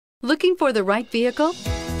Looking for the right vehicle?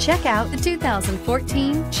 Check out the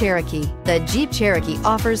 2014 Cherokee. The Jeep Cherokee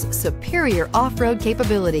offers superior off-road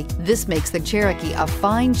capability. This makes the Cherokee a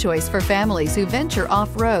fine choice for families who venture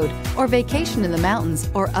off-road or vacation in the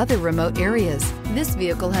mountains or other remote areas. This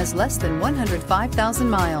vehicle has less than 105,000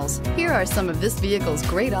 miles. Here are some of this vehicle's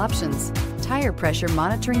great options: tire pressure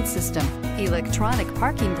monitoring system, electronic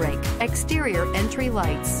parking brake, exterior entry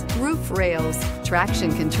lights, roof rails,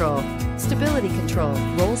 traction control, stability control,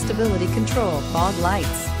 roll stability control, fog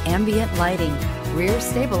lights, ambient lighting, rear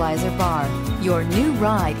stabilizer bar. Your new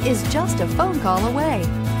ride is just a phone call away.